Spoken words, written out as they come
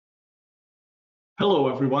Hello,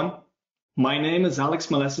 everyone. My name is Alex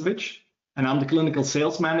Milesevic, and I'm the Clinical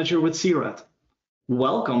Sales Manager with C-RAD.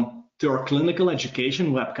 Welcome to our Clinical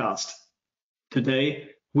Education webcast. Today,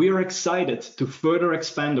 we are excited to further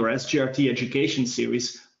expand our SGRT education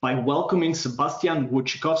series by welcoming Sebastian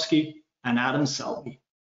Wojcikowski and Adam Selby.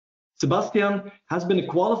 Sebastian has been a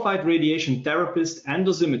qualified radiation therapist and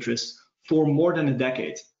dosimetrist for more than a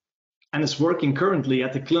decade and is working currently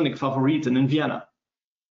at the Klinik Favoriten in Vienna.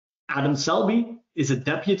 Adam Selby is a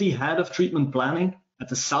Deputy Head of Treatment Planning at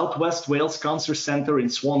the Southwest Wales Cancer Centre in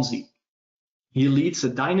Swansea. He leads a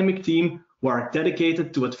dynamic team who are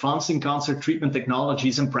dedicated to advancing cancer treatment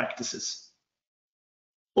technologies and practices.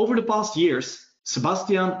 Over the past years,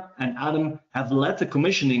 Sebastian and Adam have led the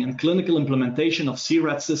commissioning and clinical implementation of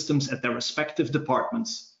C-RAD systems at their respective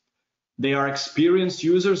departments. They are experienced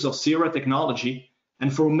users of C-RAD technology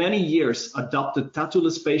and for many years adopted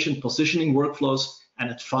tattoo-less patient positioning workflows and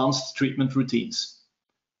advanced treatment routines.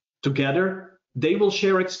 Together, they will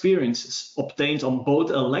share experiences obtained on both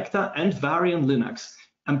Elekta and Varian Linux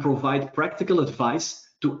and provide practical advice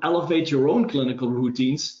to elevate your own clinical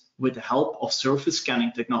routines with the help of surface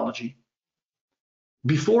scanning technology.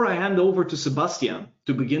 Before I hand over to Sebastian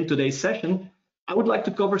to begin today's session, I would like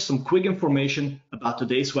to cover some quick information about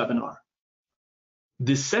today's webinar.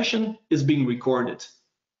 This session is being recorded.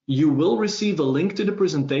 You will receive a link to the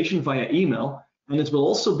presentation via email, and it will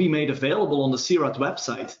also be made available on the C-RAD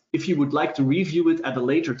website if you would like to review it at a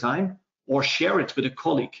later time or share it with a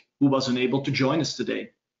colleague who was unable to join us today.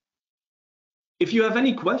 If you have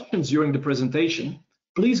any questions during the presentation,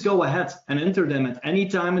 please go ahead and enter them at any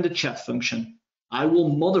time in the chat function. I will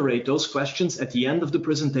moderate those questions at the end of the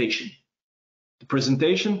presentation. The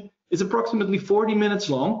presentation is approximately 40 minutes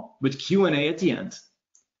long with Q&A at the end.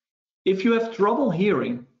 If you have trouble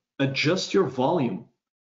hearing, adjust your volume.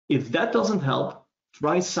 If that doesn't help,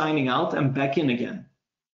 try signing out and back in again.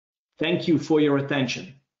 Thank you for your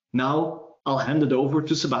attention. Now I'll hand it over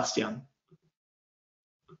to Sebastian.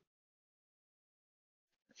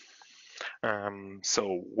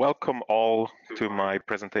 So welcome all to my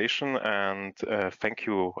presentation, and thank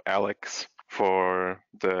you, Alex, for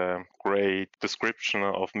the great description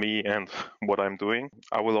of me and what I'm doing.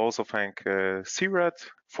 I will also thank C-RAD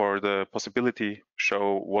for the possibility to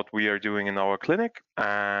show what we are doing in our clinic.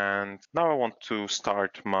 And now I want to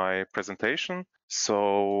start my presentation.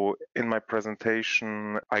 So in my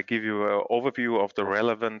presentation, I give you an overview of the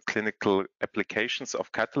relevant clinical applications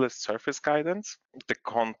of Catalyst surface guidance. The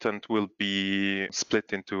content will be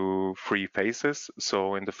split into 3 phases.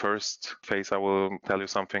 So in the first phase, I will tell you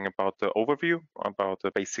something about the overview, about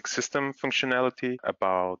the basic system functionality,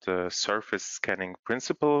 about the surface scanning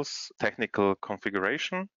principles, technical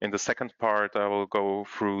configuration. In the second part, I will go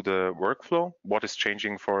through the workflow, what is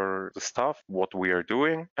changing for the staff, what we are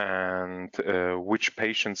doing, and which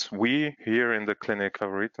patients we here in the Klinik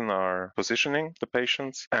Favoriten are positioning the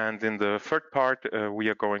patients. And in the third part, we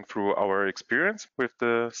are going through our experience with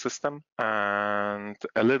the system and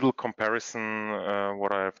a little comparison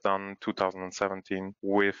what I have done 2017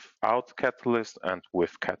 without Catalyst and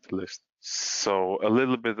with Catalyst. So a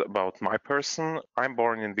little bit about my person. I'm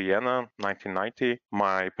born in Vienna, 1990.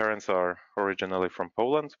 My parents are originally from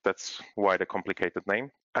Poland. That's why the complicated name.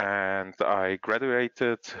 And I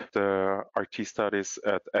graduated the RT studies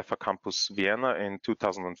at FA Campus Vienna in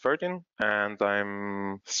 2013. And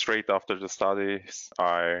I'm straight after the studies,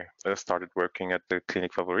 I started working at the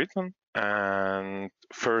Klinik Favoriten. And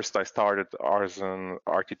first I started as an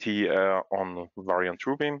RTT on Varian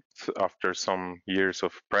TrueBeam. After some years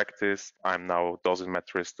of practice, I'm now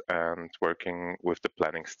dosimetrist and working with the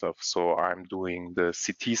planning stuff. So I'm doing the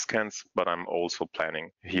CT scans, but I'm also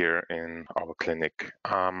planning here in our clinic.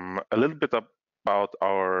 A little bit about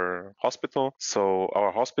our hospital. So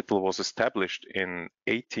our hospital was established in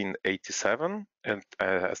 1887 and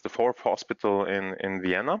as the 4th hospital in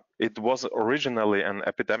Vienna. It was originally an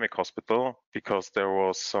epidemic hospital because there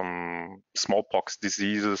was some smallpox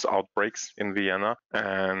diseases outbreaks in Vienna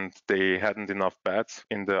and they hadn't enough beds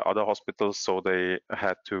in the other hospitals, so they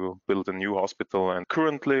had to build a new hospital. And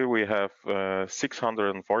currently we have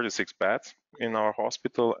 646 beds in our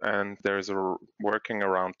hospital, and there's working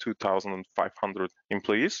around 2,500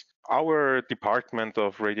 employees. Our department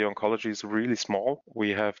of radio-oncology is really small. We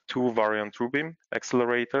have 2 Varian TrueBeam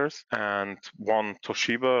accelerators and 1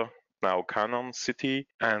 Toshiba, now Canon CT,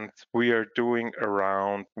 and we are doing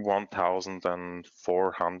around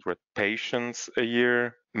 1,400 patients a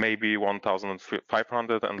year, maybe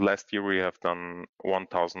 1,500, and last year we have done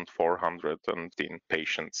 1,410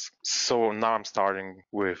 patients. So now I'm starting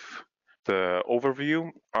with the overview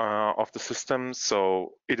of the system.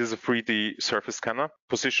 So it is a 3D surface scanner.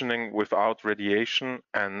 Positioning without radiation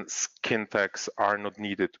and skin tags are not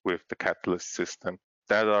needed with the Catalyst system.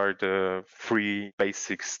 That are the three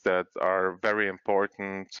basics that are very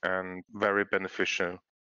important and very beneficial.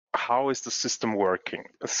 How is the system working?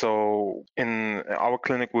 So in our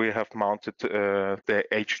clinic, we have mounted the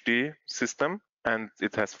HD system, and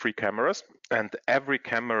it has 3 cameras, and every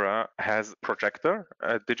camera has a projector,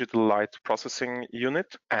 a digital light processing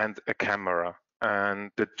unit, and a camera.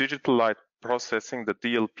 And the digital light processing, the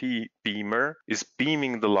DLP beamer, is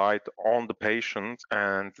beaming the light on the patient,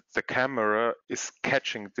 and the camera is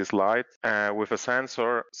catching this light with a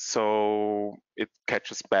sensor, so it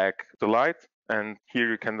catches back the light. And here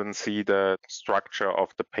you can then see the structure of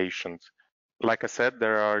the patient. Like I said,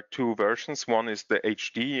 there are 2 versions. One is the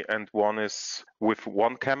HD and one is with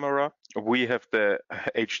 1 camera. We have the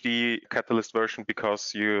HD Catalyst version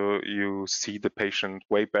because you see the patient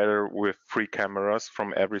way better with 3 cameras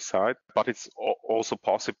from every side, but it's also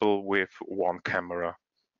possible with 1 camera.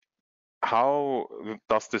 How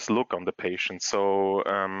does this look on the patient? So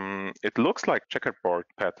it looks like checkerboard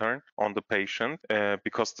pattern on the patient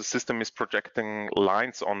because the system is projecting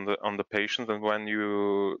lines on the patient, and when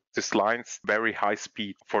this lines very high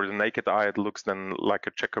speed. For the naked eye, it looks then like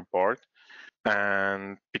a checkerboard.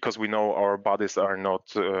 And because we know our bodies are not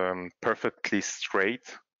perfectly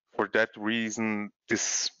straight, for that reason,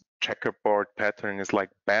 this checkerboard pattern is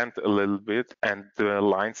like bent a little bit, and the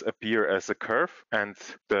lines appear as a curve, and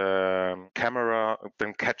the camera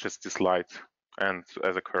then catches this light and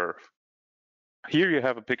as a curve. Here you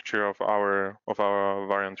have a picture of our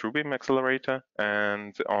Varian TrueBeam accelerator,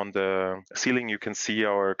 and on the ceiling you can see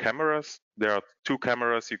our cameras. There are 2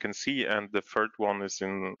 cameras you can see, and the third one is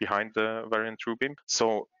behind the Varian TrueBeam.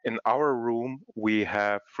 So in our room we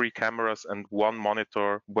have 3 cameras and 1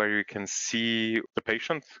 monitor where you can see the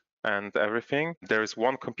patient and everything. There is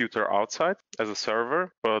 1 computer outside as a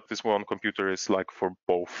server, but this 1 computer is like for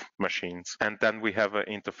both machines. And then we have an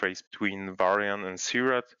interface between Varian and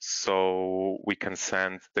C-RAD, so we can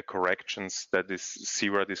send the corrections that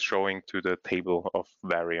C-RAD is showing to the table of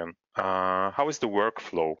Varian. How is the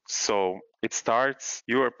workflow? So it starts,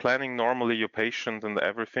 you are planning normally your patient and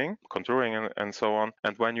everything, contouring and so on.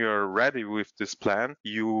 And when you are ready with this plan,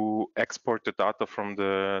 you export the data from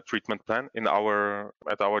the treatment plan. At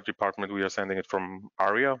our department, we are sending it from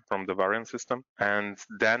ARIA, from the Varian system. And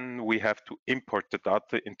then we have to import the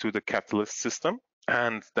data into the Catalyst system.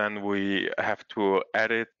 And then we have to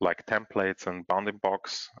edit like templates and bounding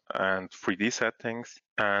box and 3D settings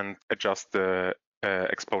and adjust the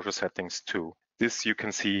exposure settings too. This you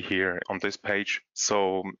can see here on this page.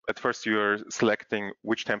 So at first you are selecting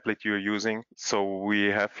which template you're using. So we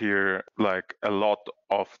have here like a lot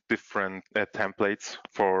of different templates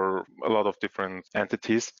for a lot of different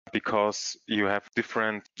entities, because you have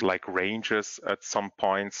different like ranges at some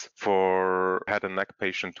points. For head and neck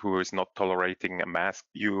patient who is not tolerating a mask,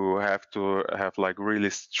 you have to have like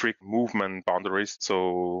really strict movement boundaries.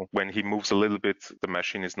 So when he moves a little bit, the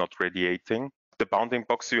machine is not radiating. The bounding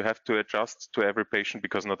box you have to adjust to every patient,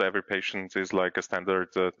 because not every patient is like a standard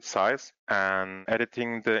size. And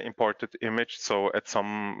editing the imported image. So at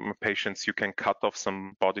some patients you can cut off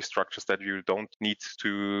some body structures that you don't need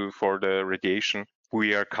for the radiation.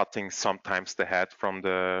 We are cutting sometimes the head from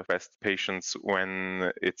the breast patients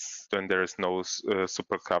when there is no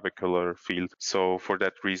supraclavicular field. So for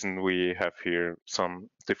that reason, we have here some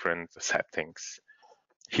different settings.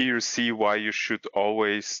 Here you see why you should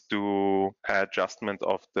always do adjustment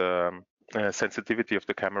of the sensitivity of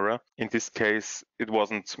the camera. In this case, it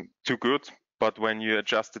wasn't too good, but when you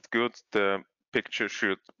adjust it good, the picture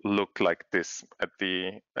should look like this at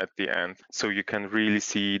the end. So you can really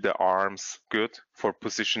see the arms good for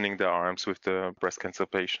positioning the arms with the breast cancer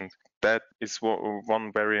patient. That is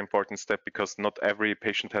one very important step, because not every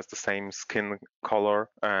patient has the same skin color,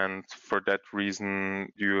 and for that reason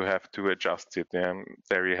you have to adjust it.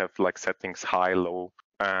 There you have like settings high, low,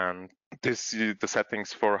 and the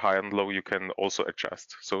settings for high and low you can also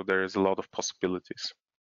adjust. So there is a lot of possibilities.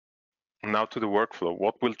 Now to the workflow.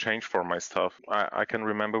 What will change for my staff? I can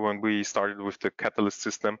remember when we started with the Catalyst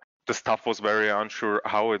system, the staff was very unsure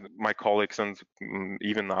how my colleagues and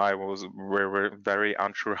even I were very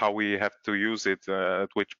unsure how we have to use it at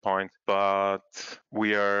which point. But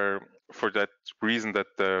we are, for that reason that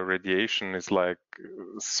the radiation is like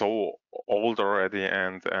so old already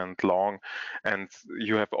and long, and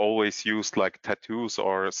you have always used like tattoos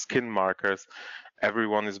or skin markers,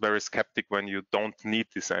 everyone is very skeptic when you don't need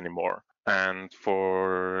this anymore. And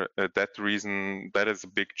for that reason, that is a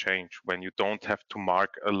big change when you don't have to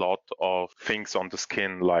mark a lot of things on the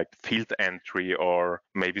skin, like field entry or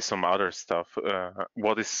maybe some other stuff.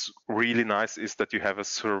 What is really nice is that you have a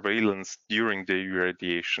surveillance during the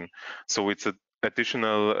irradiation. So it's an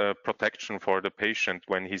additional protection for the patient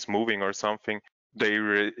when he's moving or something. The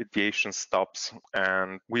irradiation stops,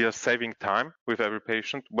 and we are saving time with every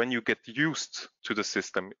patient. When you get used to the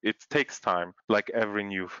system, it takes time, like every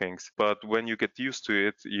new things. But when you get used to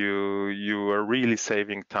it, you are really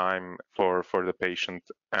saving time for the patient,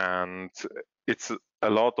 and it's a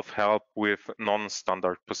lot of help with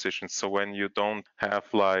non-standard positions. So when you don't have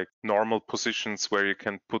like normal positions where you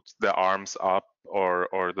can put the arms up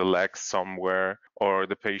or the legs somewhere, or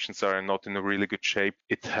the patients are not in a really good shape,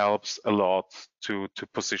 it helps a lot to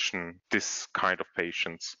position this kind of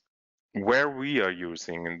patients. Where we are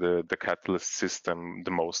using the Catalyst system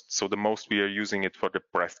the most. So the most we are using it for the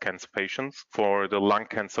breast cancer patients, for the lung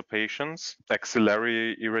cancer patients,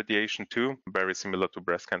 axillary irradiation too, very similar to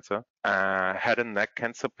breast cancer, head and neck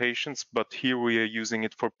cancer patients, but here we are using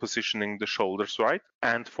it for positioning the shoulders right,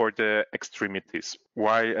 and for the extremities.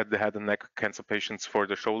 Why at the head and neck cancer patients for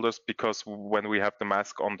the shoulders? Because when we have the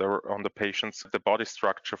mask on the patients, the body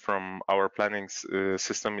structure from our planning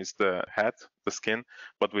system is the head, the skin,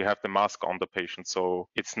 but we have the mask on the patient, so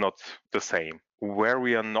it's not the same. Where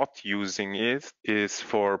we are not using it is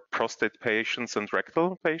for prostate patients and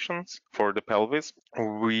rectal patients, for the pelvis.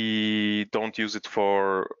 We don't use it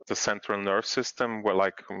for the central nerve system, where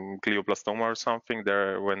like glioblastoma or something,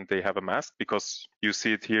 there when they have a mask, because you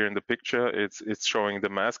see it here in the picture, it's showing the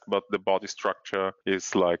mask, but the body structure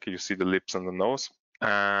is like you see the lips and the nose.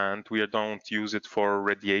 And we don't use it for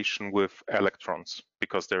radiation with electrons,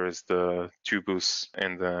 because there is the tubus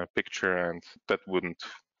in the picture and that wouldn't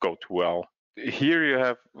go too well. Here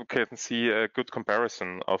you can see a good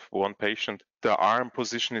comparison of one patient. The arm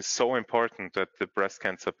position is so important that the breast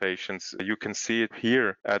cancer patients, you can see it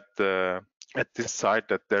here at this side,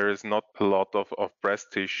 that there is not a lot of breast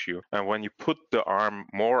tissue. And when you put the arm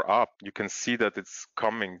more up, you can see that it's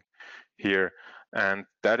coming here. And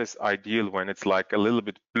that is ideal when it's like a little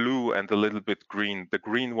bit blue and a little bit green. The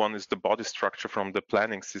green one is the body structure from the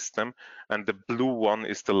planning system, and the blue one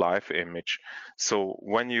is the live image. So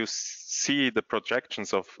when you see the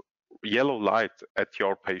projections of yellow light at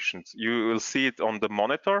your patient, you will see it on the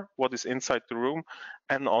monitor, what is inside the room,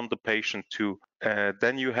 and on the patient too.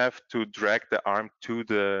 Then you have to drag the arm to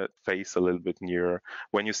the face a little bit nearer.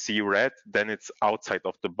 When you see red, then it's outside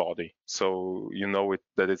of the body. So you know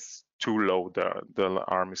that it's too low, the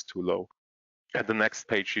arm is too low. At the next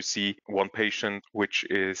page, you see one patient which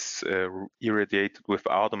is irradiated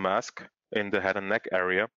without a mask in the head and neck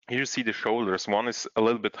area. Here you see the shoulders. One is a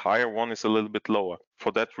little bit higher, one is a little bit lower. For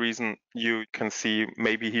that reason, you can see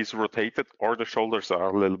maybe he's rotated or the shoulders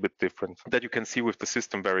are a little bit different. That you can see with the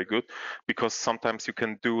system very good, because sometimes you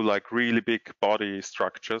can do like really big body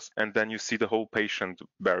structures and then you see the whole patient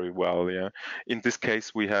very well. Yeah. In this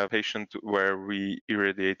case, we have a patient where we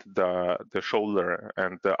irradiate the shoulder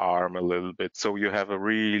and the arm a little bit. So you have a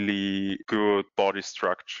really good body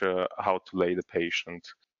structure how to lay the patient.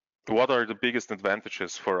 What are the biggest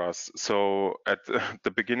advantages for us? So at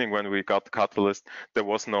the beginning, when we got Catalyst, there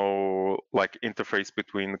was no like interface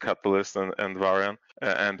between Catalyst and Varian,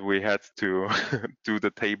 and we had to do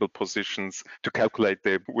the table positions to calculate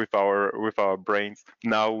them with our brains.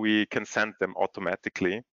 Now we can send them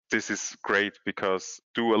automatically. This is great because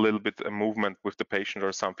do a little bit of movement with the patient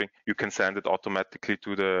or something, you can send it automatically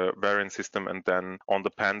to the Varian system, and then on the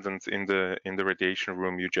pendant in the radiation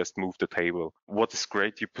room, you just move the table. What is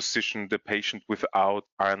great, you position the patient without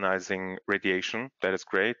ionizing radiation. That is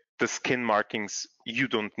great. The skin markings you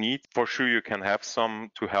don't need. For sure, you can have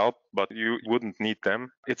some to help, but you wouldn't need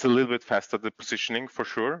them. It's a little bit faster, the positioning, for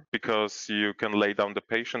sure, because you can lay down the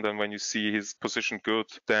patient, and when you see his position good,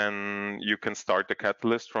 then you can start the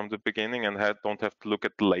Catalyst from the beginning and don't have to look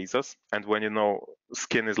at the lasers. And when you know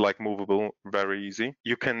skin is like movable, very easy.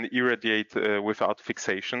 You can irradiate without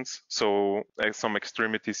fixations. So some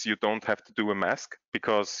extremities you don't have to do a mask,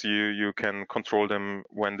 because you can control them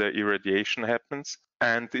when the irradiation happens.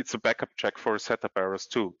 And it's a backup check for setup errors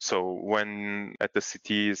too. So when at the CT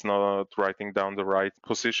is not writing down the right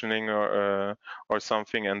positioning or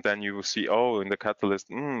something, and then you see, oh, in the Catalyst,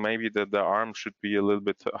 maybe the arm should be a little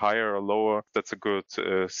bit higher or lower. That's a good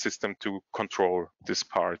system to control these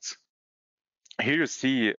parts. Here you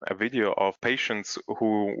see a video of patients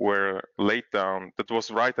who were laid down. That was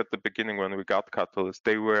right at the beginning when we got Catalyst.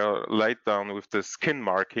 They were laid down with the skin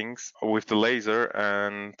markings with the laser,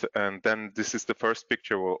 and then this is the first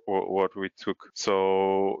picture what we took.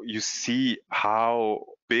 So you see how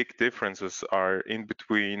big differences are in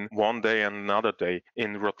between one day and another day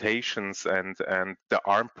in rotations and the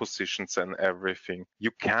arm positions and everything.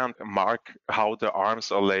 You can't mark how the arms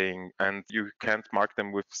are laying, and you can't mark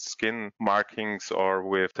them with skin markings or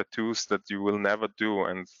with tattoos that you will never do.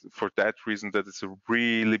 And for that reason, that is a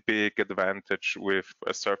really big advantage with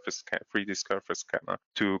a 3D surface scanner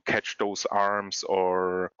to catch those arms,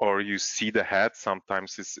 or you see the head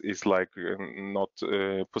sometimes is like not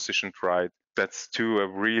positioned right. That's too a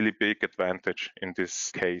really big advantage in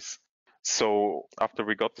this case. So after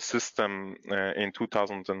we got the system in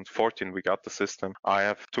 2014, we got the system. I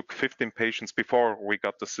have took 15 patients before we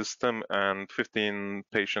got the system, and 15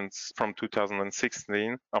 patients from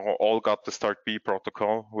 2016 all got the Start B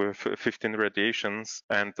protocol with 15 radiations,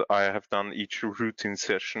 and I have done each routine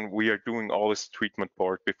session. We are doing always treatment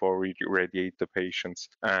part before we radiate the patients.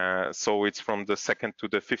 So it's from the second to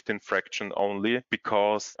the 15th fraction only,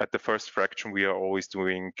 because at the first fraction we are always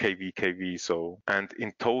doing kV. So, and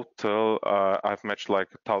in total, I've matched like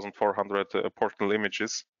 1,400 portal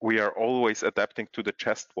images. We are always adapting to the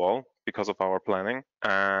chest wall because of our planning,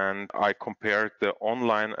 and I compared the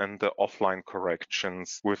online and the offline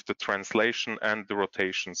corrections with the translation and the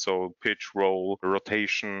rotation. So pitch, roll,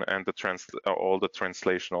 rotation, and all the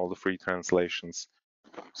translation, all the free translations.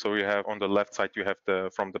 So you have on the left side, you have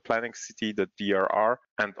from the planning CT, the DRR,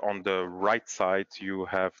 and on the right side, you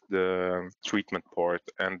have the treatment port.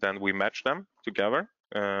 And then we match them together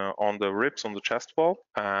on the ribs, on the chest wall.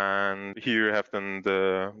 And here you have then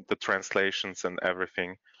the translations and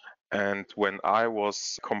everything. And when I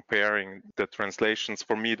was comparing the translations,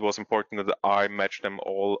 for me, it was important that I match them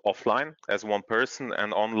all offline as one person,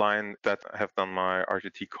 and online that have done my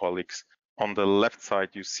RTT colleagues. On the left side,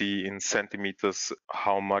 you see in centimeters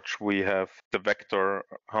how much we have the vector,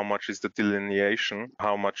 how much is the delineation,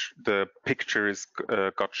 how much the picture is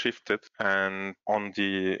got shifted, and on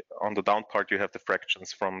the down part you have the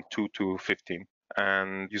fractions from 2 to 15.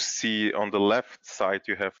 And you see on the left side,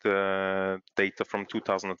 you have the data from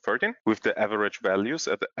 2013 with the average values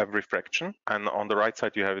at every fraction. And on the right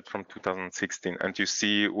side, you have it from 2016. And you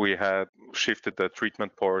see we had shifted the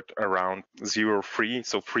treatment port around 0.3,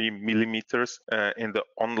 so 3 millimeters in the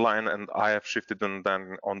online. And I have shifted them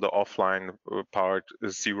then on the offline part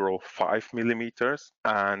 0.5 millimeters.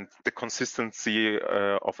 And the consistency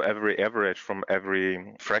of every average from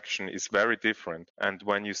every fraction is very different. And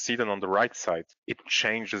when you see them on the right side, it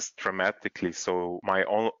changes dramatically. So my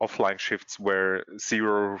offline shifts were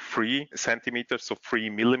 0.3 centimeters, so 3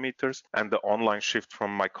 millimeters, and the online shift from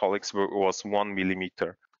my colleagues was 1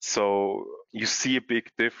 millimeter. So you see a big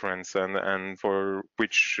difference, and for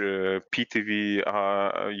which PTV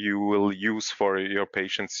you will use for your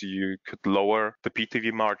patients, you could lower the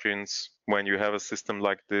PTV margins when you have a system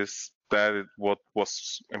like this. That is what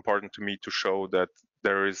was important to me, to show that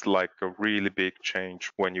there is like a really big change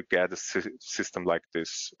when you get a system like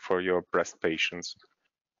this for your breast patients.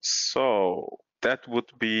 So that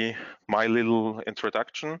would be my little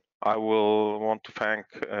introduction. I will want to thank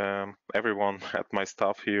everyone at my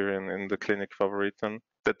staff here in the Klinik Favoriten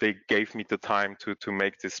that they gave me the time to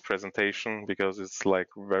make this presentation, because it's like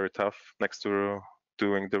very tough next to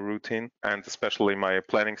doing the routine, and especially my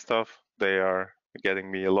planning staff. They are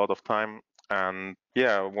getting me a lot of time. And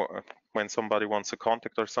yeah, when somebody wants a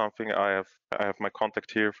contact or something, I have my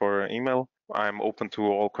contact here for email. I'm open to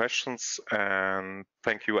all questions, and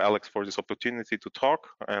thank you, Alex, for this opportunity to talk,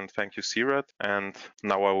 and thank you, C-RAD. And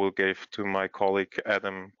now I will give to my colleague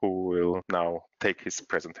Adam, who will now take his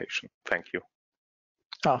presentation. Thank you.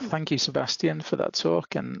 Oh, thank you, Sebastian, for that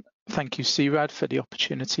talk, and thank you, C-RAD, for the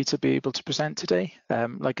opportunity to be able to present today.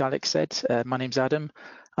 Like Alex said, my name's Adam.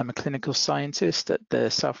 I'm a clinical scientist at the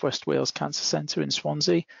South West Wales Cancer Centre in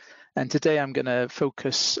Swansea, and today I'm going to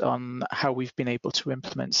focus on how we've been able to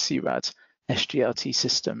implement C-RAD SGRT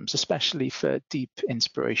systems, especially for deep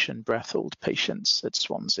inspiration breath hold patients at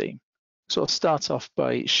Swansea. So I'll start off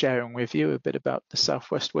by sharing with you a bit about the South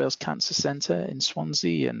West Wales Cancer Centre in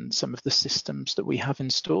Swansea and some of the systems that we have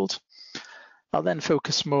installed. I'll then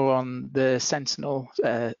focus more on the Sentinel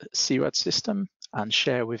C-RAD system and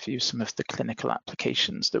share with you some of the clinical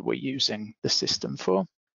applications that we're using the system for.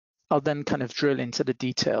 I'll then kind of drill into the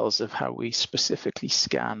details of how we specifically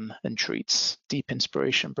scan and treat deep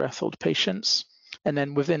inspiration breath hold patients. And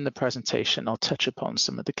then within the presentation, I'll touch upon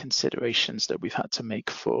some of the considerations that we've had to make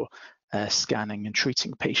for scanning and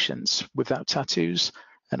treating patients without tattoos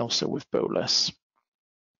and also with bolus.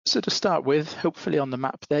 So to start with, hopefully on the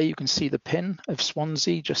map there, you can see the pin of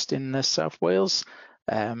Swansea just in South Wales.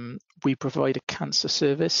 We provide a cancer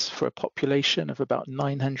service for a population of about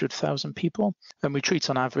 900,000 people, and we treat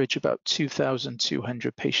on average about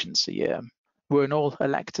 2,200 patients a year. We're an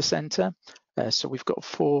all-Elekta centre, so we've got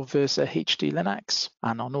 4 Versa HD Linacs,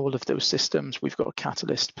 and on all of those systems, we've got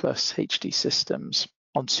Catalyst Plus HD systems.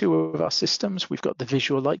 On 2 of our systems, we've got the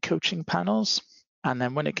visual light coaching panels, and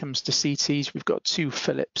then when it comes to CTs, we've got 2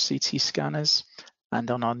 Philips CT scanners, and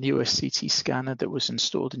on our newest CT scanner that was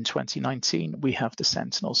installed in 2019, we have the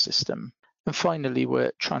Sentinel system. And finally,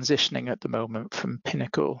 we're transitioning at the moment from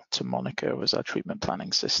Pinnacle to Monaco as our treatment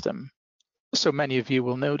planning system. So many of you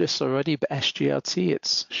will know this already, but SGRT,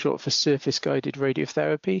 it's short for surface guided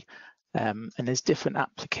radiotherapy. And there's different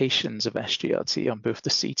applications of SGRT on both the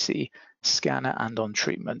CT scanner and on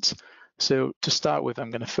treatment. So to start with,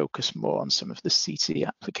 I'm going to focus more on some of the CT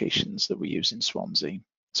applications that we use in Swansea.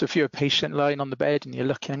 So if you're a patient lying on the bed and you're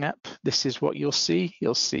looking up, this is what you'll see.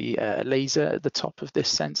 You'll see a laser at the top of this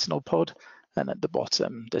Sentinel pod, and at the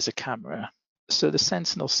bottom, there's a camera. So the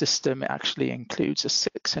Sentinel system actually includes a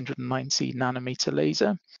 690 nanometer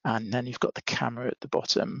laser, and then you've got the camera at the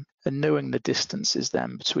bottom. And knowing the distances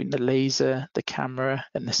then between the laser, the camera,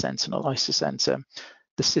 and the Sentinel isocenter,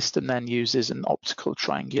 the system then uses an optical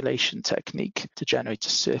triangulation technique to generate a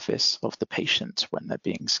surface of the patient when they're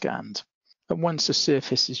being scanned. And once a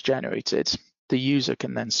surface is generated, the user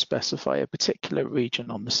can then specify a particular region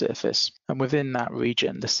on the surface. And within that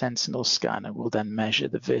region, the Sentinel scanner will then measure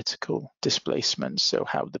the vertical displacement, so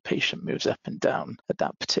how the patient moves up and down at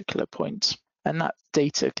that particular point. And that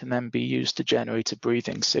data can then be used to generate a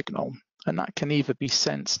breathing signal. And that can either be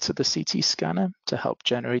sent to the CT scanner to help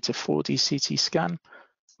generate a 4D CT scan,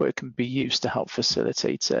 or it can be used to help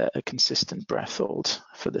facilitate a consistent breath hold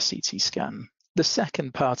for the CT scan. The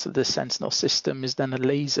second part of the Sentinel system is then a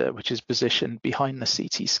laser which is positioned behind the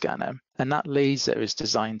CT scanner, and that laser is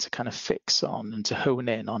designed to kind of fix on and to hone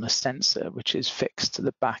in on a sensor which is fixed to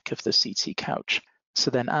the back of the CT couch. So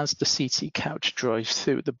then as the CT couch drives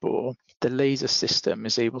through the bore, the laser system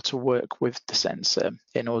is able to work with the sensor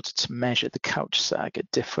in order to measure the couch sag at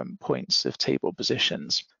different points of table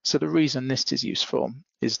positions. So the reason this is useful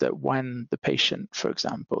is that when the patient, for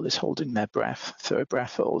example, is holding their breath through a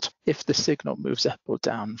breath hold, if the signal moves up or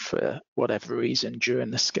down for whatever reason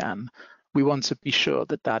during the scan, we want to be sure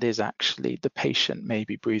that that is actually the patient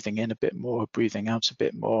maybe breathing in a bit more, breathing out a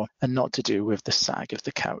bit more, and not to do with the sag of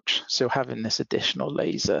the couch. So having this additional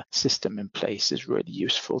laser system in place is really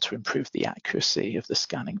useful to improve the accuracy of the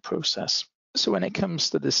scanning process. So when it comes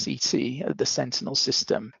to the CT, the Sentinel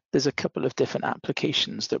system, there's a couple of different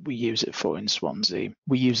applications that we use it for in Swansea.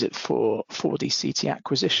 We use it for 4D CT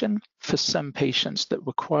acquisition. For some patients that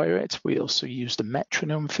require it, we also use the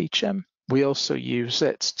metronome feature. We also use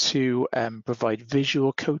it to provide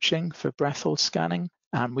visual coaching for breath hold scanning.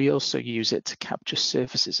 And we also use it to capture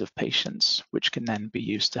surfaces of patients, which can then be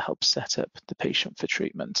used to help set up the patient for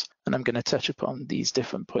treatment. And I'm going to touch upon these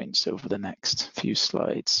different points over the next few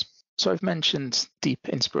slides. So I've mentioned deep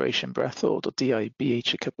inspiration breath hold, or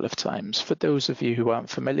DIBH, a couple of times. For those of you who aren't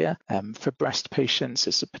familiar, for breast patients,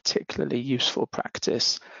 it's a particularly useful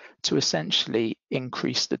practice to essentially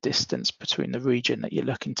increase the distance between the region that you're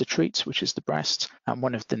looking to treat, which is the breast, and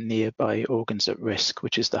one of the nearby organs at risk,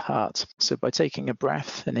 which is the heart. So by taking a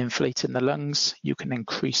breath and inflating the lungs, you can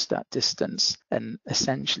increase that distance and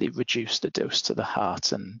essentially reduce the dose to the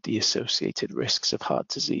heart and the associated risks of heart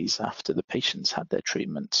disease after the patient's had their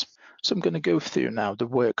treatment. So I'm going to go through now the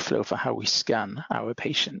workflow for how we scan our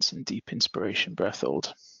patients in deep inspiration breath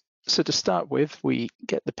hold. So to start with, we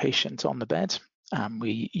get the patient on the bed, and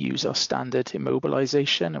we use our standard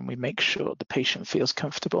immobilization, and we make sure the patient feels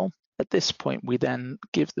comfortable. At this point, we then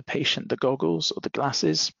give the patient the goggles or the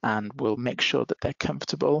glasses, and we'll make sure that they're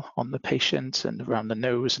comfortable on the patient and around the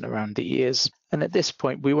nose and around the ears. And at this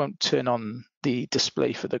point, we won't turn on the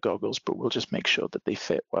display for the goggles, but we'll just make sure that they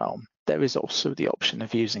fit well. There is also the option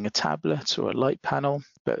of using a tablet or a light panel,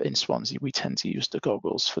 but in Swansea, we tend to use the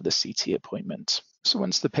goggles for the CT appointment. So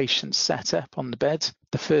once the patient's set up on the bed,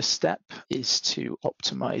 the first step is to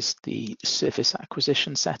optimize the surface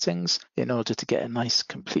acquisition settings in order to get a nice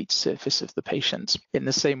complete surface of the patient. In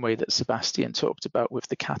the same way that Sebastian talked about with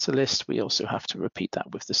the Catalyst, we also have to repeat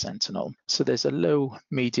that with the Sentinel. So there's a low,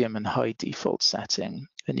 medium, and high default setting.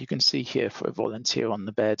 And you can see here for a volunteer on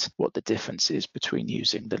the bed what the difference is between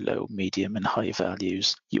using the low, medium, and high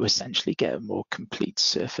values. You essentially get a more complete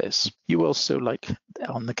surface. You also, like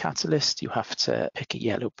on the Catalyst, you have to pick a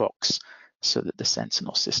yellow box so that the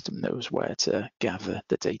Sentinel system knows where to gather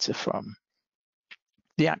the data from.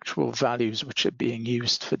 The actual values which are being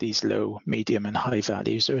used for these low, medium and high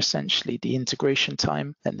values are essentially the integration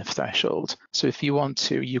time and the threshold. So if you want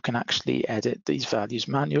to, you can actually edit these values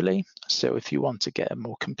manually. So if you want to get a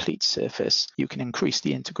more complete surface, you can increase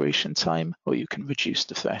the integration time or you can reduce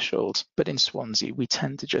the threshold. But in Swansea, we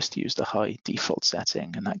tend to just use the high default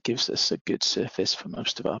setting, and that gives us a good surface for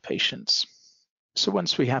most of our patients. So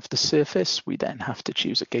once we have the surface, we then have to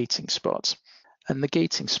choose a gating spot. And the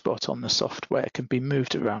gating spot on the software can be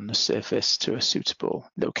moved around the surface to a suitable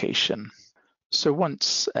location. So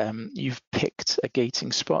once you've picked a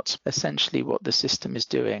gating spot, essentially what the system is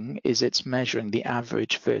doing is it's measuring the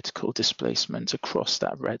average vertical displacement across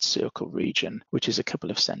that red circle region, which is a couple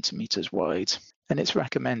of centimeters wide. And it's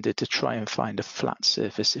recommended to try and find a flat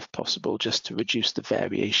surface if possible, just to reduce the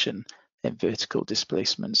variation in vertical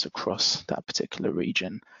displacements across that particular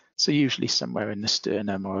region. So usually somewhere in the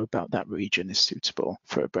sternum or about that region is suitable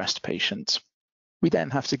for a breast patient. We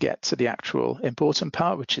then have to get to the actual important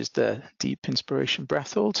part, which is the deep inspiration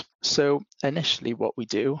breath hold. So initially what we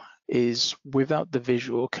do is, without the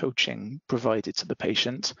visual coaching provided to the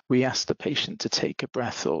patient, we ask the patient to take a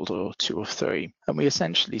breath hold or 2 or 3, and we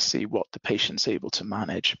essentially see what the patient's able to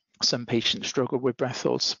manage. Some patients struggle with breath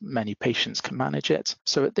holds, many patients can manage it.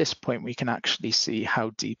 So at this point, we can actually see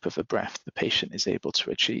how deep of a breath the patient is able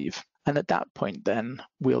to achieve. And at that point, then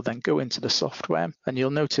we'll then go into the software, and you'll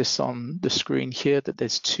notice on the screen here that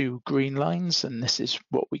there's 2 green lines, and this is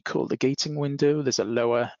what we call the gating window. There's a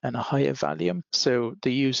lower and a higher value. So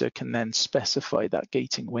the user can then specify that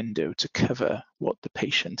gating window to cover what the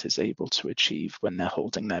patient is able to achieve when they're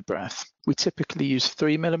holding their breath. We typically use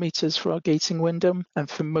 3 millimeters for our gating window, and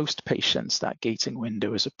for most patients, that gating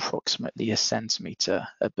window is approximately 1 centimeter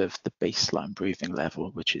above the baseline breathing level,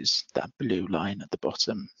 which is that blue line at the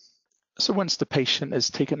bottom. So once the patient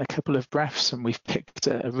has taken a couple of breaths and we've picked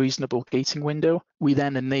a reasonable gating window, we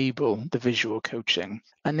then enable the visual coaching.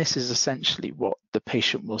 And this is essentially what the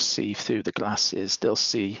patient will see through the glasses. They'll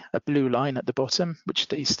see a blue line at the bottom, which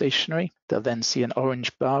stays stationary. They'll then see an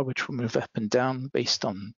orange bar, which will move up and down based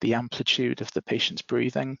on the amplitude of the patient's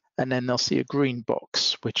breathing. And then they'll see a green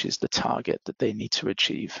box, which is the target that they need to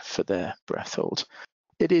achieve for their breath hold.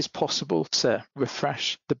 It is possible to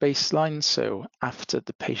refresh the baseline. So after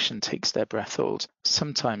the patient takes their breath hold,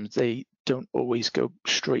 sometimes they don't always go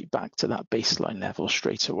straight back to that baseline level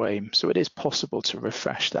straight away. So it is possible to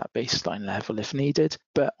refresh that baseline level if needed,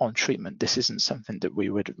 but on treatment, this isn't something that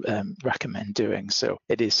we would recommend doing. So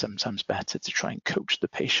it is sometimes better to try and coach the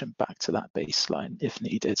patient back to that baseline if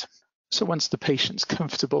needed. So once the patient's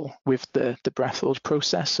comfortable with the breath hold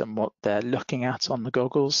process and what they're looking at on the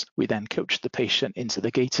goggles, we then coach the patient into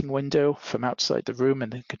the gating window from outside the room in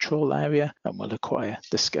the control area, and we'll acquire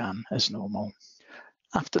the scan as normal.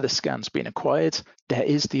 After the scan's been acquired, there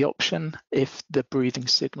is the option, if the breathing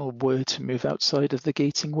signal were to move outside of the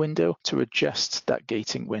gating window, to adjust that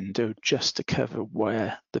gating window just to cover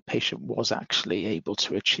where the patient was actually able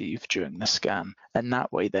to achieve during the scan. And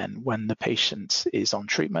that way then, when the patient is on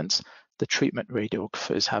treatment, the treatment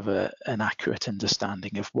radiographers have an accurate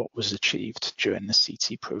understanding of what was achieved during the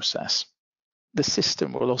CT process. The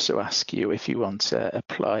system will also ask you if you want to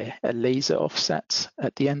apply a laser offset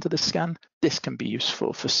at the end of the scan. This can be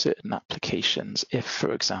useful for certain applications if,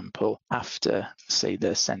 for example, after, say,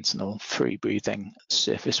 the sentinel free breathing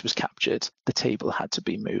surface was captured, the table had to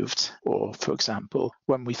be moved. Or, for example,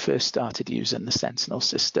 when we first started using the sentinel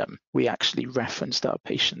system, we actually referenced our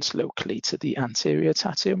patients locally to the anterior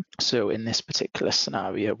tattoo. So in this particular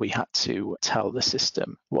scenario, we had to tell the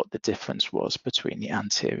system what the difference was between the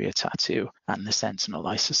anterior tattoo and the sentinel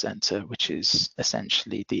isocenter, which is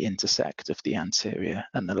essentially the intersect of the anterior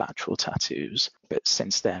and the lateral tattoos. But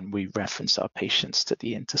since then, we reference our patients to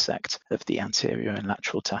the intersect of the anterior and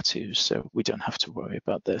lateral tattoos, so we don't have to worry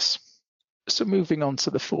about this. So moving on to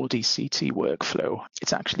the 4D CT workflow,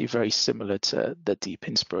 it's actually very similar to the deep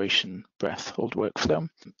inspiration breath hold workflow.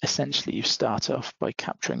 Essentially, you start off by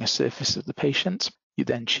capturing a surface of the patient. You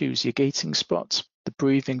then choose your gating spot. The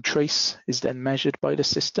breathing trace is then measured by the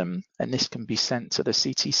system, and this can be sent to the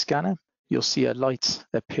CT scanner. You'll see a light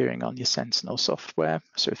appearing on your Sentinel software.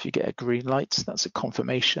 So if you get a green light, that's a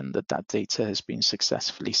confirmation that that data has been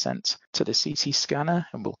successfully sent to the CT scanner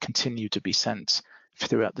and will continue to be sent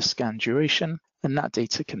throughout the scan duration. And that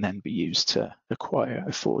data can then be used to acquire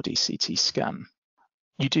a 4D CT scan.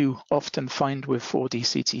 You do often find with 4D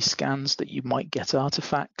CT scans that you might get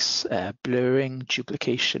artifacts, blurring,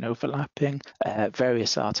 duplication, overlapping,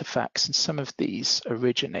 various artifacts, and some of these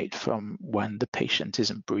originate from when the patient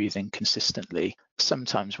isn't breathing consistently.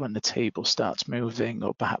 Sometimes when the table starts moving,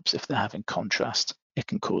 or perhaps if they're having contrast, it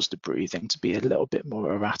can cause the breathing to be a little bit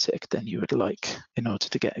more erratic than you would like in order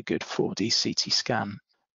to get a good 4D CT scan.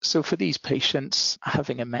 So for these patients,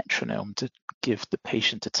 having a metronome to give the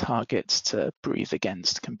patient a target to breathe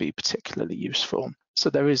against can be particularly useful. So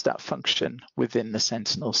there is that function within the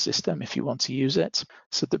Sentinel system if you want to use it.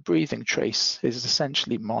 So the breathing trace is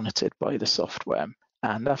essentially monitored by the software.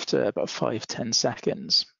 And after about 5-10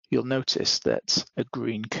 seconds, you'll notice that a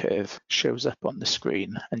green curve shows up on the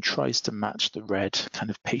screen and tries to match the red kind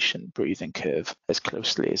of patient breathing curve as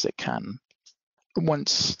closely as it can.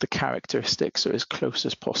 Once the characteristics are as close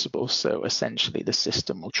as possible, so essentially the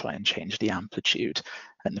system will try and change the amplitude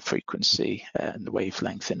and the frequency and the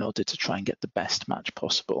wavelength in order to try and get the best match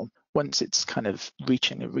possible. Once it's kind of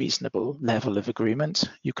reaching a reasonable level of agreement,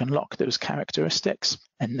 you can lock those characteristics,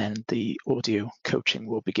 and then the audio coaching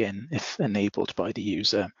will begin if enabled by the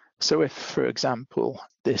user. So if, for example,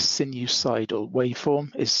 this sinusoidal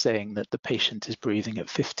waveform is saying that the patient is breathing at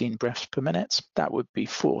 15 breaths per minute, that would be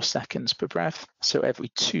 4 seconds per breath. So every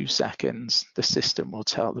 2 seconds, the system will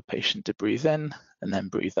tell the patient to breathe in and then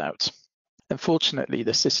breathe out. Unfortunately,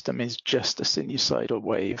 the system is just a sinusoidal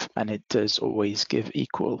wave, and it does always give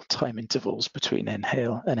equal time intervals between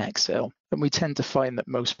inhale and exhale. And we tend to find that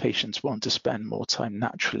most patients want to spend more time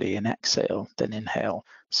naturally in exhale than inhale.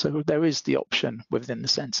 So there is the option within the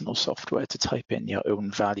Sentinel software to type in your own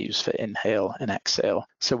values for inhale and exhale.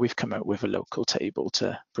 So we've come up with a local table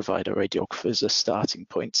to provide our radiographers a starting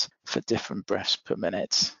point for different breaths per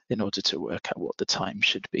minute in order to work out what the time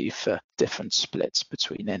should be for different splits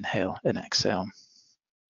between inhale and exhale.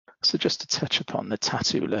 So just to touch upon the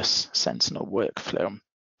tattoo-less Sentinel workflow,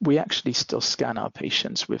 we actually still scan our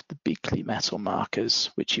patients with the Beakley metal markers,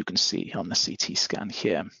 which you can see on the CT scan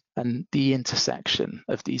here. And the intersection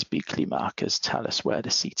of these Beakley markers tell us where the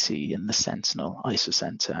CT and the Sentinel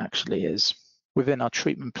isocenter actually is. Within our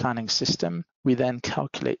treatment planning system, we then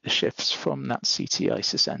calculate the shifts from that CT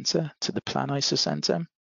isocenter to the plan isocenter.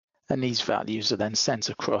 And these values are then sent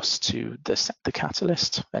across to the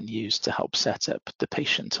catalyst and used to help set up the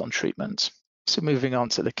patient on treatment. So moving on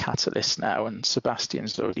to the catalyst now, and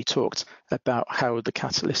Sebastian's already talked about how the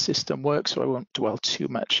catalyst system works, so I won't dwell too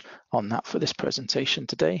much on that for this presentation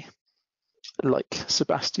today. Like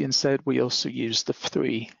Sebastian said, we also use the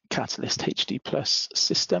 3 Catalyst HD Plus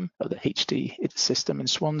system, or the HD system in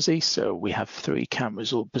Swansea. So we have 3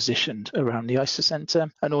 cameras all positioned around the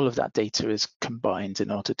isocenter, and all of that data is combined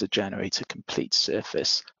in order to generate a complete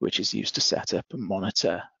surface, which is used to set up and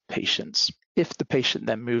monitor patients. If the patient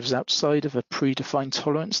then moves outside of a predefined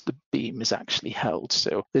tolerance, the beam is actually held.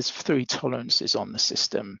 So there's 3 tolerances on the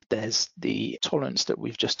system. There's the tolerance that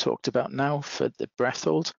we've just talked about now for the breath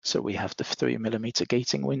hold. So we have the 3mm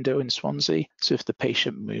gating window in Swansea. So if the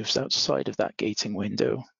patient moves outside of that gating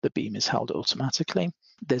window, the beam is held automatically.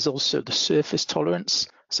 There's also the surface tolerance.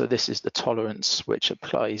 So this is the tolerance which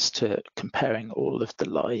applies to comparing all of the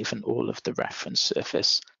live and all of the reference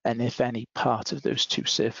surface. And if any part of those 2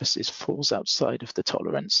 surfaces falls outside of the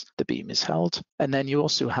tolerance, the beam is held. And then you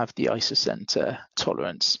also have the isocenter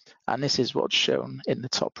tolerance. And this is what's shown in the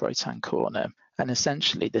top right-hand corner. And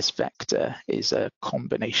essentially this vector is a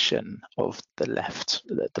combination of the left,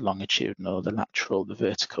 the longitudinal, the lateral, the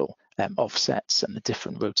vertical offsets, and the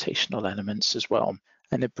different rotational elements as well.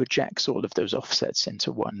 And it projects all of those offsets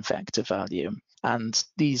into one vector value. And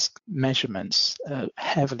these measurements are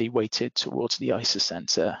heavily weighted towards the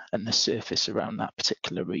isocenter and the surface around that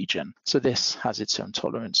particular region. So this has its own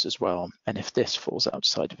tolerance as well. And if this falls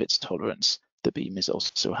outside of its tolerance, the beam is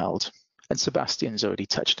also held. And Sebastian's already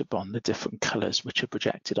touched upon the different colors which are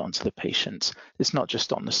projected onto the patient. It's not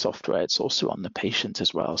just on the software, it's also on the patient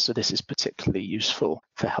as well. So this is particularly useful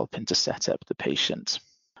for helping to set up the patient.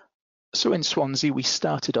 So in Swansea, we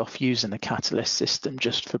started off using the Catalyst system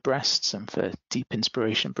just for breasts and for deep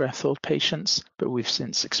inspiration breath hold patients, but we've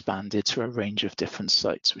since expanded to a range of different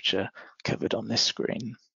sites which are covered on this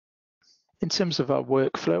screen. In terms of our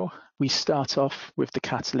workflow, we start off with the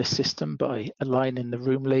Catalyst system by aligning the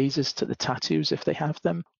room lasers to the tattoos if they have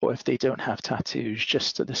them, or if they don't have tattoos,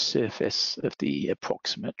 just to the surface of the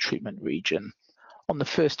approximate treatment region. On the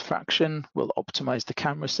first fraction, we'll optimize the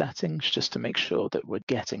camera settings just to make sure that we're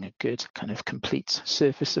getting a good kind of complete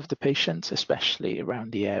surface of the patient, especially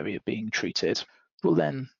around the area being treated. We'll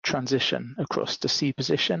then transition across to C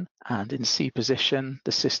position, and in C position,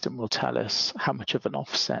 the system will tell us how much of an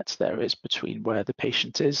offset there is between where the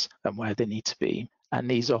patient is and where they need to be. And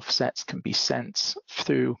these offsets can be sent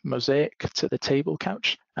through Mosaic to the table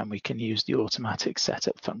couch, and we can use the automatic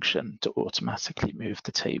setup function to automatically move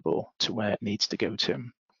the table to where it needs to go to.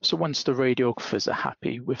 So once the radiographers are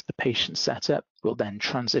happy with the patient setup, we'll then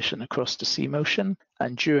transition across to C-motion,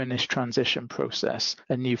 and during this transition process,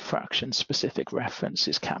 a new fraction-specific reference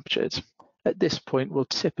is captured. At this point, we'll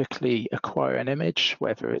typically acquire an image,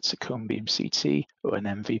 whether it's a cone beam CT or an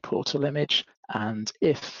MV portal image, and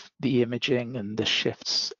if the imaging and the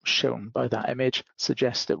shifts shown by that image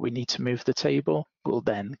suggest that we need to move the table, we'll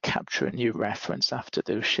then capture a new reference after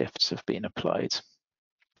those shifts have been applied.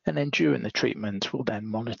 And then during the treatment, we'll then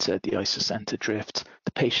monitor the isocenter drift,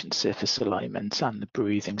 the patient surface alignment, and the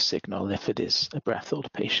breathing signal if it is a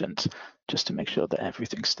breath-hold patient, just to make sure that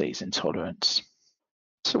everything stays in tolerance.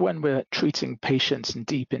 So when we're treating patients in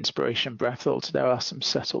deep inspiration breath hold, there are some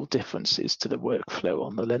subtle differences to the workflow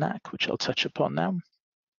on the LINAC, which I'll touch upon now.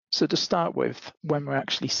 So to start with, when we're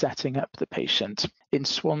actually setting up the patient, in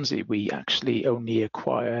Swansea, we actually only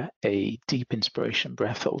acquire a deep inspiration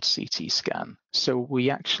breath hold CT scan. So we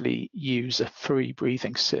actually use a free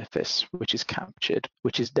breathing surface, which is captured,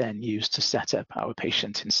 which is then used to set up our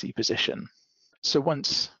patient in C position. So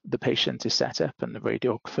once the patient is set up and the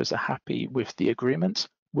radiographers are happy with the agreement,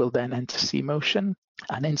 we'll then enter C-motion.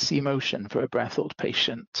 And in C-motion for a breath-hold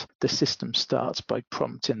patient, the system starts by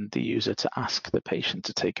prompting the user to ask the patient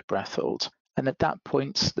to take a breath hold. And at that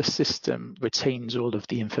point, the system retains all of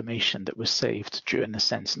the information that was saved during the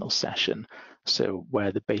Sentinel session. So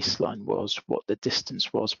where the baseline was, what the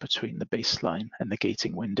distance was between the baseline and the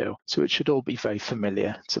gating window. So it should all be very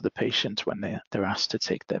familiar to the patient when they're asked to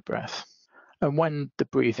take their breath. And when the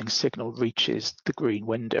breathing signal reaches the green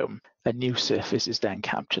window, a new surface is then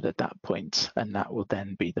captured at that point, and that will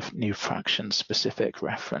then be the new fraction-specific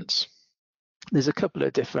reference. There's a couple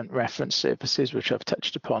of different reference surfaces which I've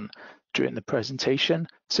touched upon during the presentation.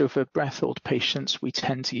 So for breath-hold patients, we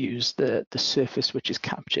tend to use the surface which is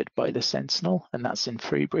captured by the Sentinel, and that's in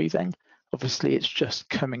free breathing. Obviously, it's just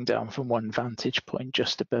coming down from one vantage point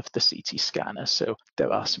just above the CT scanner, so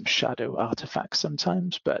there are some shadow artifacts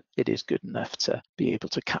sometimes, but it is good enough to be able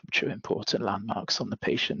to capture important landmarks on the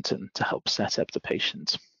patient and to help set up the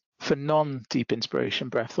patient. For non-deep inspiration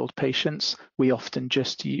breath hold patients, we often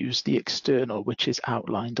just use the external, which is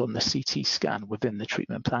outlined on the CT scan within the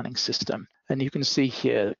treatment planning system. And you can see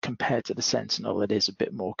here, compared to the Sentinel, it is a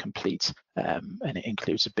bit more complete and it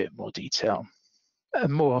includes a bit more detail.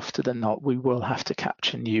 More often than not, we will have to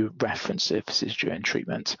capture new reference surfaces during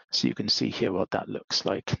treatment. So you can see here what that looks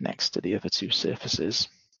like next to the other two surfaces.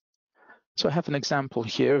 So I have an example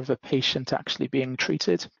here of a patient actually being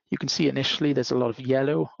treated. You can see initially there's a lot of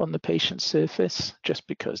yellow on the patient's surface, just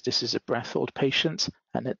because this is a breath hold patient.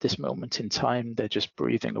 And at this moment in time, they're just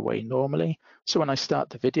breathing away normally. So when I start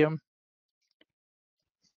the video,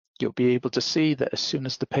 you'll be able to see that as soon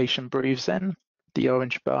as the patient breathes in, the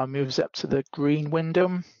orange bar moves up to the green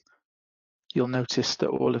window. You'll notice that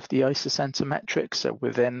all of the isocenter metrics are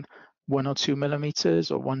within 1 or 2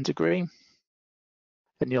 millimeters or 1 degree.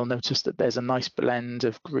 And you'll notice that there's a nice blend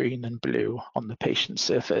of green and blue on the patient's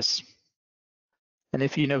surface. And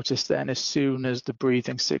if you notice then, as soon as the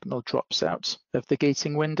breathing signal drops out of the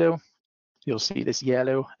gating window, you'll see this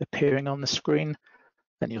yellow appearing on the screen.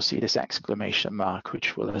 And you'll see this exclamation mark,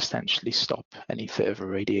 which will essentially stop any further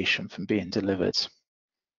radiation from being delivered.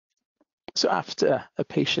 So after a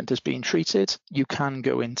patient has been treated, you can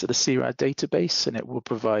go into the C-RAD database and it will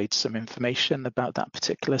provide some information about that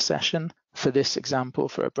particular session. For this example,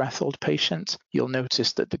 for a breath hold patient, you'll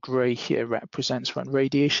notice that the grey here represents when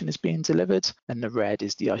radiation is being delivered, and the red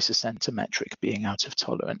is the isocenter metric being out of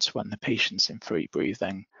tolerance when the patient's in free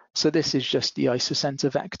breathing. So this is just the isocenter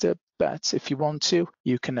vector, but if you want to,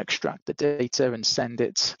 you can extract the data and send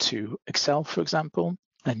it to Excel, for example,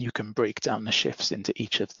 and you can break down the shifts into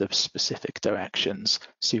each of the specific directions.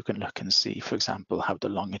 So you can look and see, for example, how the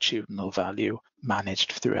longitudinal value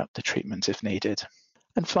managed throughout the treatment if needed.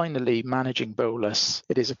 And finally, managing bolus.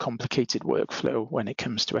 It is a complicated workflow when it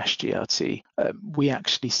comes to SGRT. We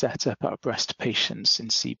actually set up our breast patients in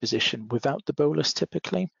C position without the bolus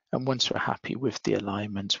typically. And once we're happy with the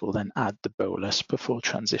alignment, we'll then add the bolus before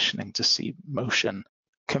transitioning to C motion.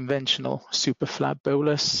 Conventional superflab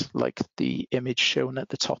bolus, like the image shown at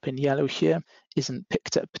the top in yellow here, isn't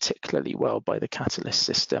picked up particularly well by the Catalyst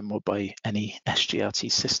system or by any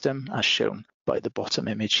SGRT system, as shown by the bottom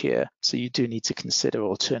image here. So you do need to consider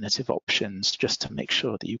alternative options just to make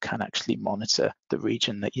sure that you can actually monitor the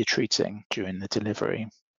region that you're treating during the delivery.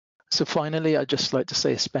 So finally, I'd just like to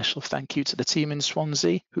say a special thank you to the team in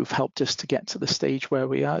Swansea who've helped us to get to the stage where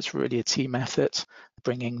we are. It's really a team effort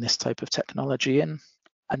bringing this type of technology in.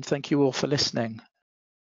 And thank you all for listening.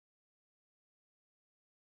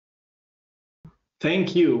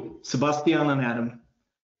 Thank you, Sebastian and Adam.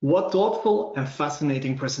 What thoughtful and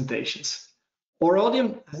fascinating presentations. Our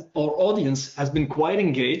audience has been quite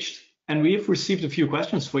engaged, and we have received a few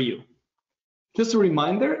questions for you. Just a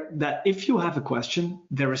reminder that if you have a question,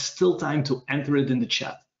 there is still time to enter it in the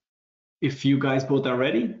chat. If you guys both are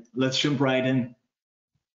ready, let's jump right in.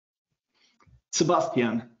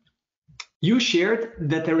 Sebastian, you shared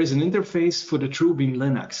that there is an interface for the TrueBeam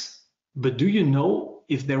Linux, but do you know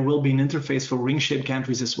if there will be an interface for ring-shaped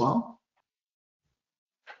gantries as well?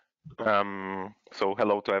 So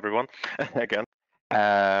hello to everyone again.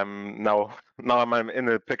 Now I'm in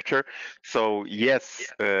the picture. So yes,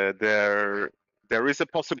 there is a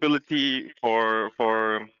possibility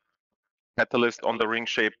for catalyst on the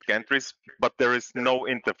ring-shaped gantries, but there is no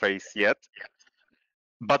interface yet.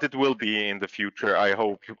 But it will be in the future, I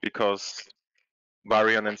hope, because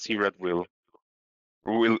Varian and C-RAD will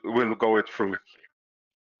go it through.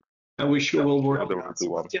 And we sure will work on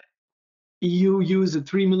that. You use a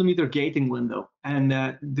 3mm gating window, and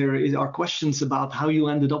there are questions about how you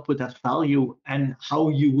ended up with that value and how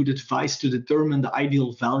you would advise to determine the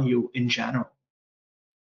ideal value in general.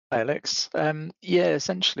 Alex, yeah,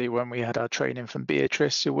 essentially when we had our training from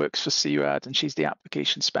Beatrice, who works for C-RAD, and she's the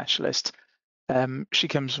application specialist. She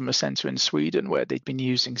comes from a centre in Sweden where they'd been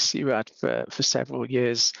using C-RAD for several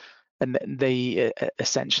years, and they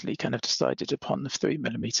essentially kind of decided upon the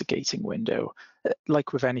 3mm gating window.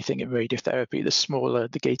 Like with anything in radiotherapy, the smaller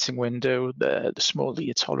the gating window, the smaller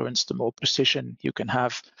your tolerance, the more precision you can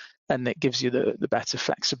have, and it gives you the better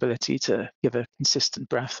flexibility to give a consistent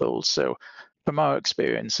breath hold. So from our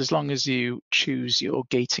experience, as long as you choose your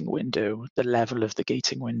gating window, the level of the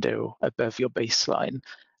gating window above your baseline,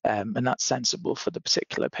 and that's sensible for the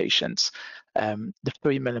particular patients, the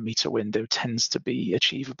 3mm window tends to be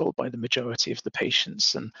achievable by the majority of the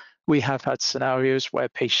patients. And we have had scenarios where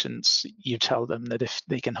patients, you tell them that if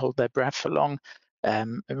they can hold their breath for long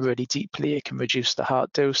and really deeply, it can reduce the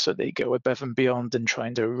heart dose, so they go above and beyond and try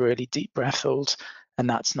and do a really deep breath hold. And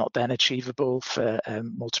that's not then achievable for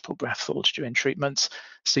multiple breath holds during treatment.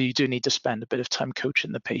 So you do need to spend a bit of time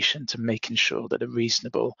coaching the patient and making sure that a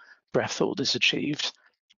reasonable breath hold is achieved.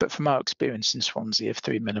 But from our experience in Swansea, a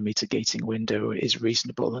 3mm gating window is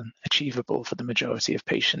reasonable and achievable for the majority of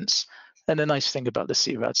patients. And the nice thing about the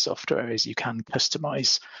C-RAD software is you can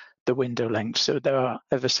customize the window length. So there are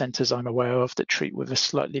other centres I'm aware of that treat with a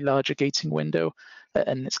slightly larger gating window,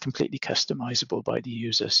 and it's completely customizable by the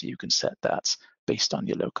user. So you can set that based on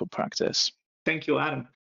your local practice. Thank you, Adam.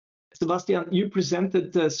 Sebastian, you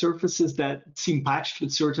presented surfaces that seem patched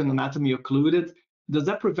with certain anatomy occluded. Does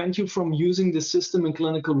that prevent you from using the system in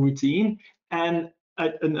clinical routine? And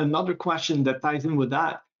another question that ties in with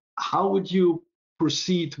that, how would you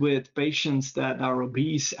proceed with patients that are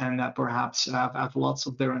obese and that perhaps have lots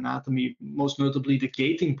of their anatomy, most notably the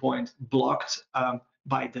gating point, blocked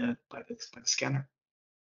by the scanner?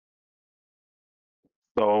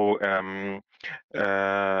 So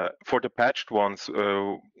for the patched ones,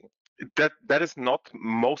 that is not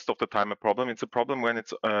most of the time a problem. It's a problem when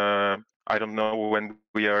it's I don't know, when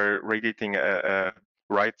we are radiating a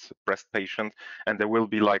right breast patient and there will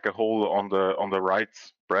be like a hole on the right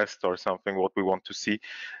breast or something, what we want to see,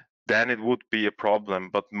 then it would be a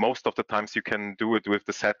problem. But most of the times you can do it with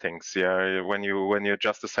the settings. Yeah, when you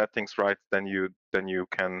adjust the settings right, then you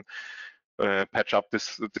can patch up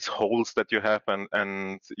these holes that you have,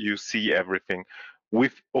 and you see everything.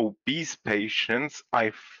 With obese patients,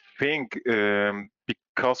 I think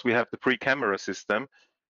because we have the free camera system,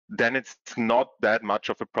 then it's not that much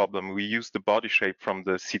of a problem. We use the body shape from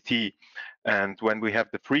the CT, and when we have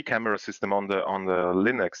the free camera system on the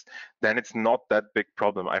Linux, then it's not that big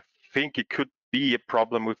problem. I think it could be a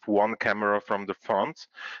problem with one camera from the front,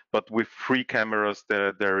 but with three cameras,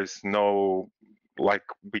 there is no, like,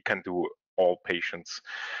 we can do all patients.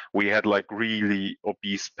 We had like really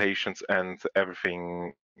obese patients and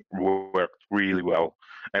everything worked really well,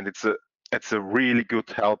 and it's a really good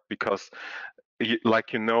help because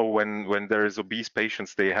like, you know, when there is obese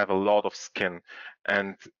patients, they have a lot of skin,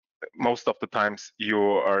 and most of the times you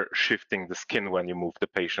are shifting the skin when you move the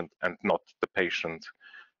patient and not the patient.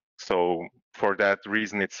 So for that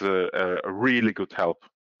reason, it's a really good help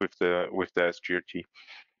with the SGRT.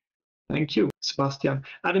 Thank you, Sebastian.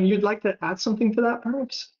 Adam, you'd like to add something to that,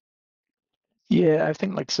 perhaps? Yeah, I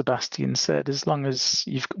think like Sebastian said, as long as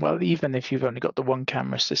even if you've only got the one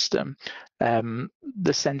camera system,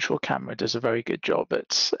 the central camera does a very good job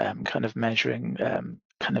at kind of measuring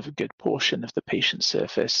kind of a good portion of the patient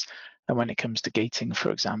surface. And when it comes to gating,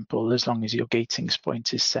 for example, as long as your gating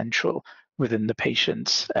point is central within the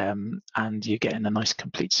patient and you're getting a nice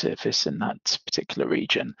complete surface in that particular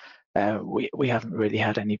region, we haven't really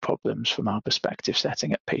had any problems from our perspective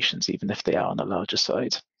setting up patients, even if they are on a larger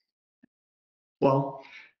side. Well,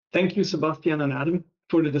 thank you, Sebastian and Adam,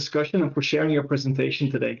 for the discussion and for sharing your presentation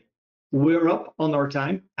today. We're up on our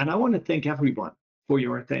time, and I want to thank everyone for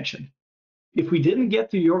your attention. If we didn't get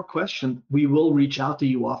to your question, we will reach out to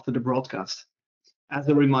you after the broadcast. As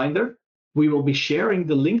a reminder, we will be sharing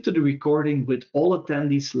the link to the recording with all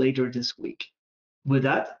attendees later this week. With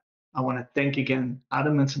that, I want to thank again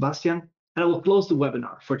Adam and Sebastian, and I will close the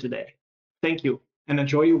webinar for today. Thank you, and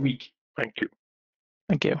enjoy your week. Thank you.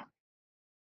 Thank you.